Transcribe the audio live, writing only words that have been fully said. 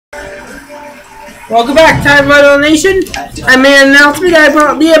Welcome back, Time Vital Nation. I made an announcement that I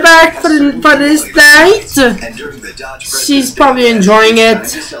brought Leah back for this night. She's probably enjoying it.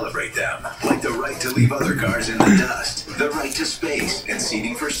 To celebrate them, like the right to leave other cars in the dust, the right to space and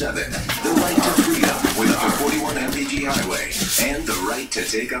seating for 7, the right to freedom with our 41 MPG highway, and the right to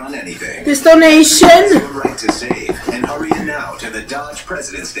take on anything. This donation, Your right to save, and hurry in now to the Dodge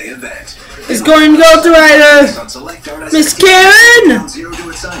President's Day event. is going to go to either Miss Karen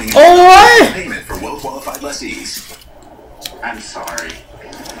or Payment for well-qualified lessees. I'm sorry.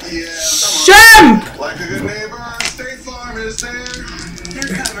 Champ. Like a good neighbor, State Farm is there.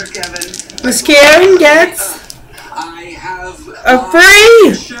 You're covered, Kevin. Miss Karen gets I have a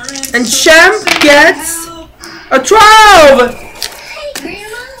 3, and Champ gets a 12. Hey,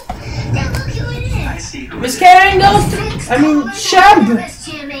 Grandma. Now look who it I is. see who Miss Karen goes to, Champ.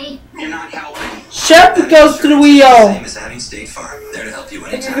 you're not helping. Champ goes to the wheel. Same as having State Farm, there to help you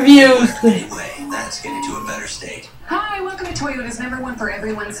anytime. Confused. Anyway, that's getting to a better state. Hi, welcome to Toyota's #1 for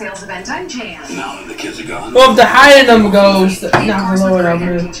everyone sales event. I'm Jan. Now that the kids are gone. Well, if the higher number goes, not the lower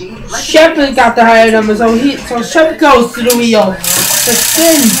number. Shep got the higher number, so Shep goes to the wheel. The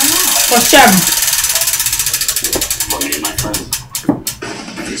spin for Shep. For me and my friends.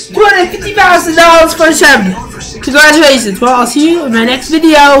 $250,000 for Shep. Congratulations. Well, I'll see you in my next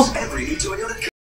video.